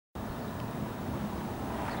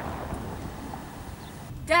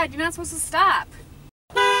Dad, you're not supposed to stop.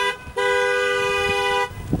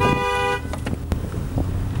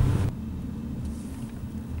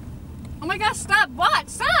 Oh my gosh, stop! What?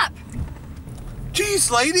 Stop!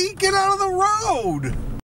 Jeez, lady, get out of the road!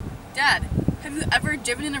 Dad, have you ever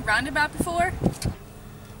driven in a roundabout before?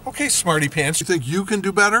 Okay, smarty pants, you think you can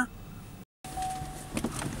do better?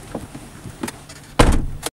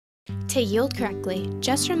 To yield correctly,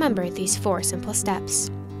 just remember these 4 simple steps.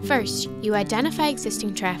 First, you identify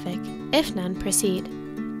existing traffic. If none, proceed.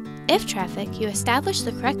 If traffic, you establish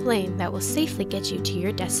the correct lane that will safely get you to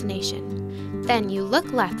your destination. Then you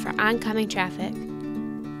look left for oncoming traffic.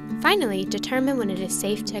 Finally, determine when it is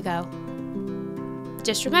safe to go.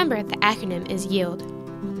 Just remember the acronym is YIELD.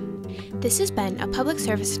 This has been a public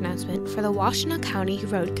service announcement for the Washtenaw County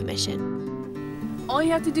Road Commission. All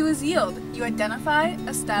you have to do is yield. You identify,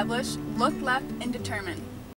 establish, look left, and determine.